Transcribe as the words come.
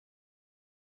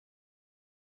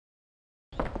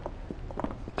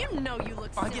know you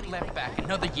look If I silly get left like back that.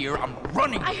 another year, I'm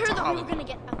running I heard to that we were Hollywood. gonna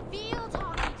get a field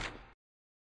hockey.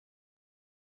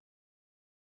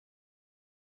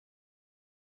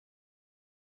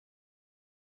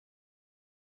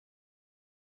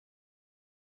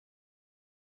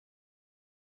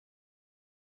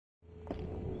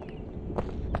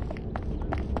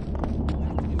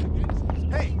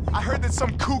 Hey, I heard that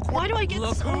some kook. Why do I get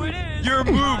Look so... who it is! Your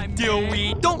move,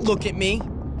 Dillweed. Don't look at me.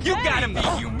 You gotta be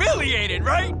humiliated,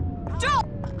 right? Don't!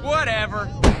 Whatever.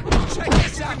 Check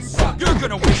this out. You're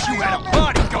gonna wish you had a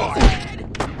bodyguard!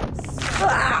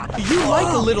 You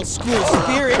like a little school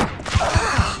spirit.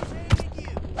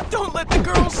 Don't let the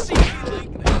girls see you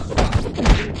like this!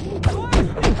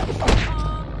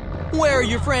 Where are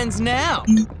your friends now? Are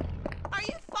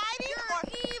you fighting or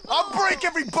evil? I'll break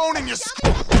every bone in your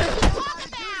skull.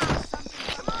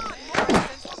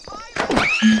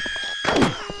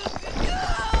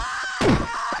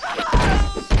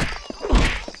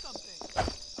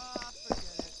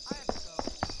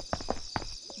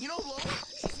 You know, Lola,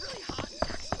 she's really hot and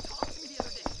actually talked to me the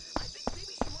other day. I think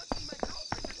maybe she wants to be my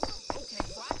girlfriend or something. Okay,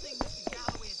 so I think Mr.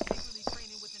 Galloway is secretly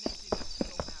training with an empty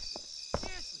Latino master.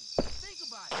 Seriously, think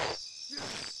about it.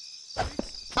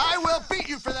 I will beat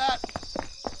you for that.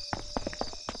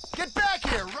 Get back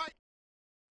here, right?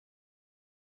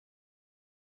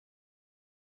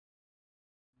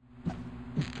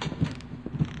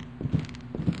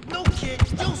 No, kid,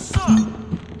 you suck.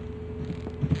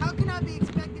 How can I be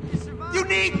expected to survive? You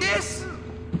need this?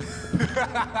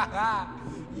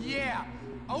 Yeah,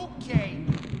 okay.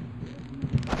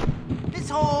 This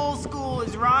whole school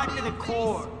is rotten to the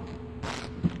core.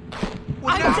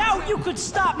 I doubt you could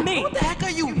stop me. What the heck are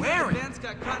you wearing?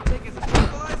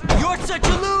 You're such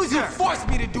a loser. You forced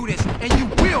me to do this, and you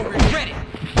will regret it.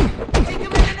 Kick him in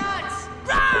the nuts!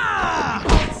 Ah! You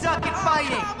both suck at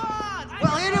fighting.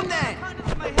 Well, hit him then.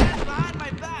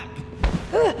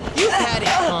 You had it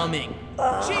coming.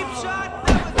 Cheap shot.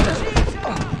 That was a cheap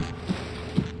shot.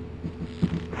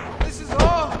 This is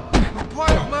all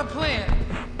part of my plan.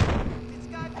 It's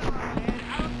got going, man.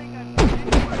 I don't think I've got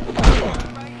anyone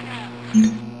right now.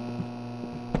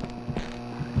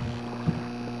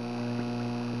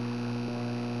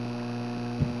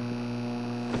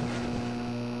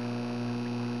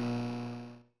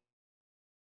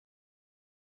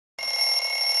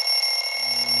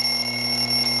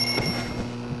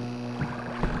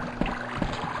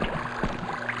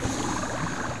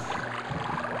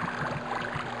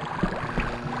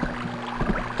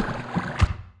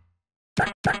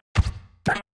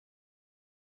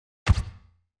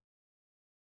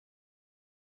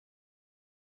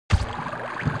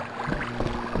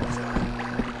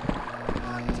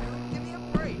 Give me a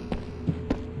break.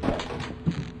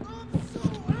 I'm so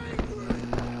angry.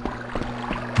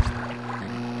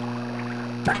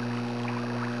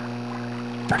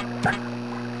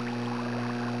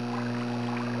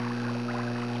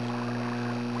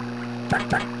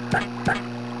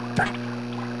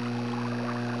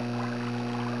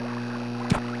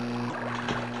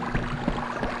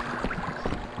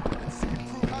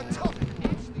 Prove how tough.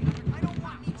 I don't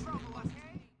want any trouble,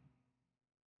 okay?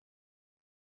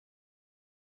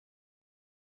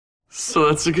 So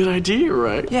that's a good idea,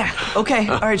 right? Yeah, okay,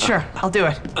 alright, sure, I'll do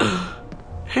it.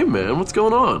 Hey man, what's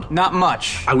going on? Not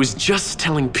much. I was just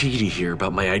telling Petey here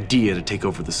about my idea to take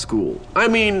over the school. I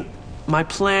mean, my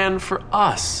plan for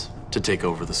us to take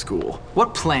over the school.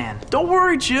 What plan? Don't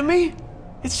worry, Jimmy.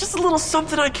 It's just a little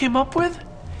something I came up with.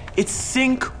 It's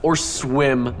sink or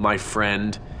swim, my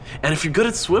friend. And if you're good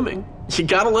at swimming, you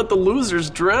gotta let the losers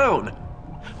drown.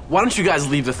 Why don't you guys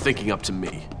leave the thinking up to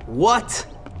me? What?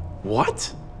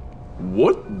 What?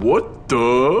 What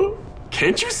the?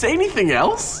 Can't you say anything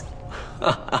else?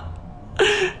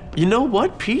 You know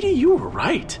what, Petey? You were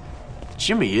right.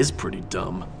 Jimmy is pretty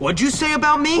dumb. What'd you say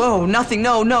about me? Whoa, nothing,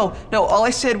 no. All I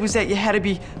said was that you had to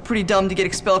be pretty dumb to get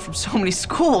expelled from so many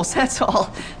schools, that's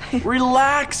all.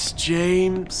 Relax,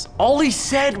 James. All he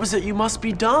said was that you must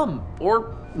be dumb.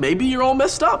 Or maybe you're all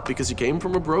messed up because you came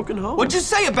from a broken home. What'd you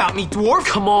say about me, dwarf?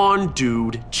 Come on,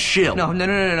 dude. Chill.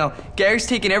 No. Gary's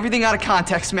taking everything out of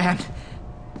context, man.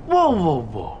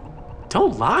 Whoa.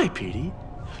 Don't lie, Petey.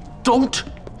 Don't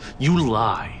you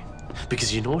lie.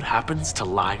 Because you know what happens to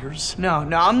liars? No,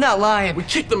 I'm not lying. We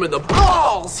kick them in the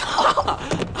balls!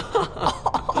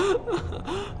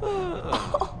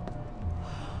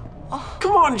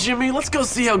 Come on, Jimmy, let's go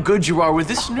see how good you are with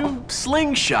this new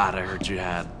slingshot I heard you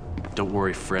had. Don't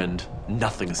worry, friend.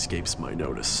 Nothing escapes my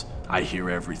notice. I hear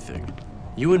everything.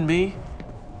 You and me,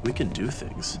 we can do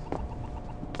things.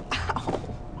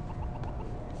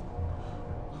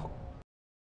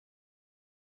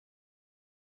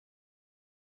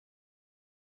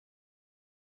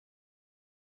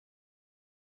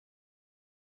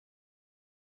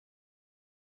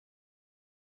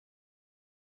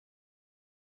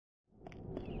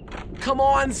 Come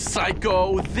on,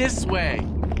 psycho, this way.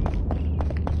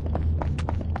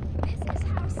 This is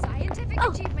how scientific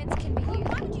achievements can be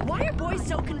used. Why are boys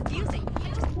so confusing?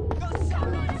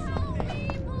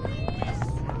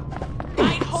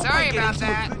 Sorry about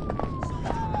that.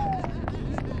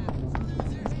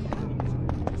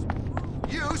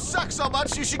 You suck so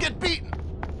much you should get beaten.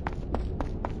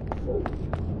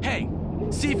 Hey,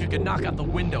 see if you can knock out the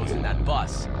windows in that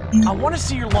bus. I want to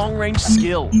see your long-range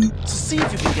skill, so see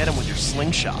if you can get him with your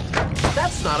slingshot.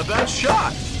 That's not a bad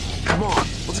shot. Come on,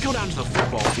 let's go down to the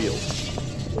football field.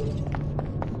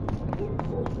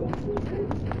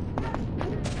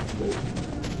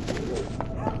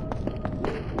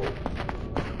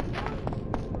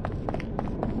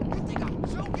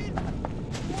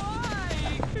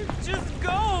 Just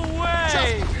go away!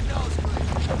 Just your nose, please.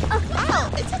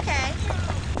 Oh, it's okay.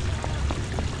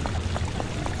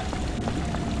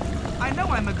 I know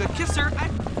I'm a good kisser.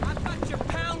 I've got your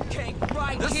pound cake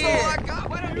right This is here. all I got.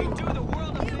 Why don't you do the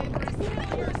world a favor and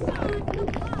kill yourself?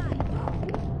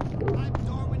 I'm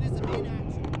Darwinism in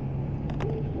action.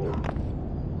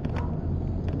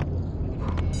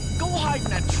 Go hide in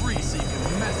that tree so you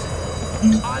can mess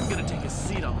it. I'm gonna take a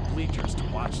seat on the bleachers to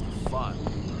watch the fun.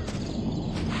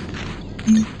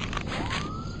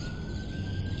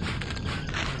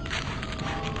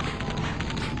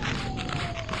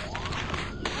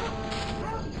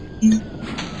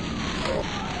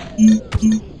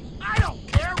 I don't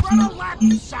care. Run a lap,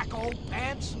 you sack of old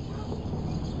pants.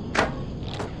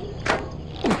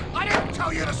 I didn't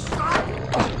tell you to stop.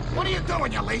 What are you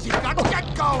doing, you lazy guts?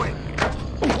 Get going.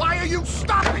 Why are you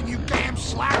stopping, you damn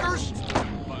slackers?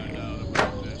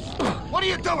 What are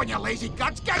you doing, you lazy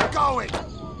guts? Get going.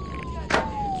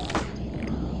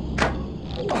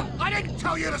 I didn't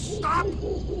tell you to stop.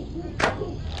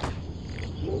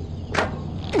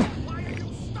 Why are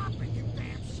you stopping, you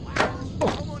damn slackers?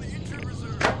 I'm on injured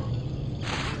reserve.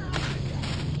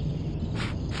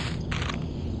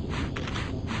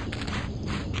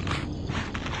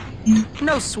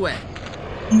 No sweat.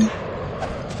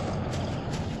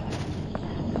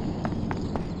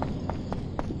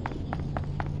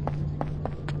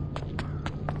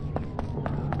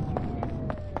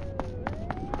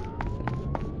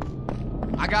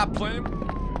 I got plenty.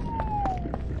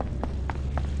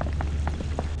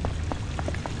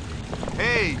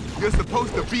 Hey, you're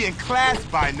supposed to be in class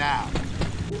by now.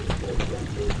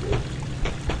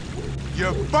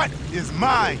 Your butt is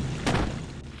mine.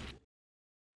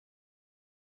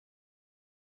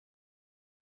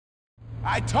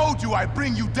 I told you I'd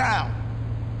bring you down.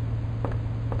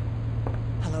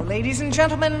 Hello, ladies and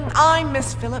gentlemen. I'm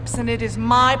Miss Phillips, and it is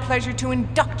my pleasure to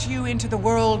induct you into the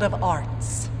world of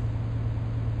arts.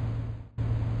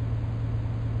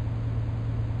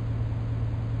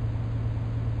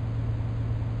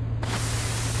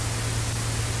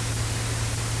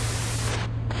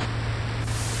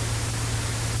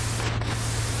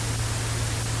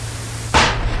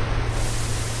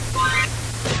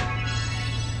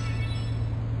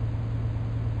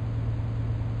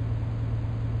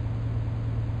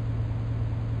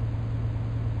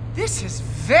 This is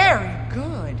very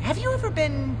good. Have you ever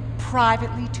been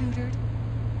privately tutored?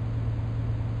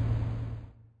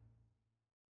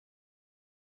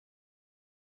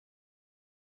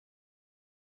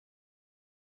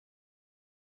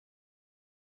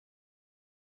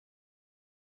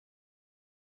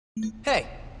 Hey,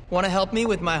 want to help me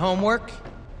with my homework?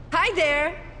 Hi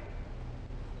there.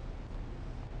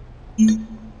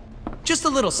 Just a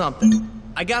little something.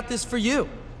 I got this for you.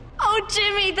 Oh,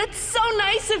 Jimmy, that's so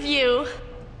nice of you.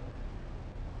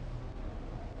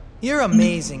 You're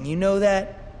amazing, you know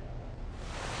that?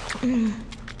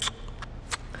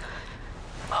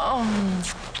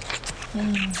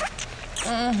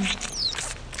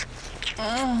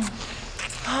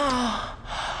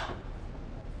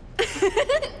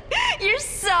 You're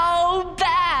so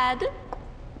bad.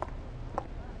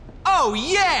 Oh,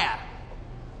 yeah!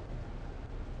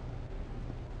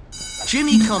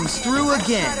 Jimmy comes through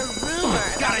again.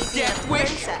 Got a death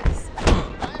wish. I'm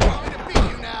going to beat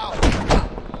you now.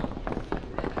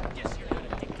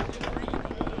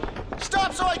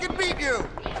 Stop so I can beat you.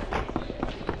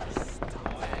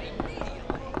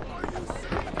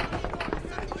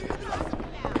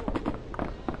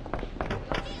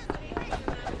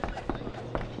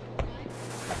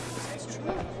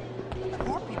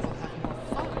 Poor people have more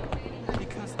fun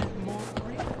because they're more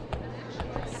real.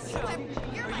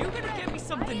 Are you gonna get me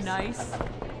something nice?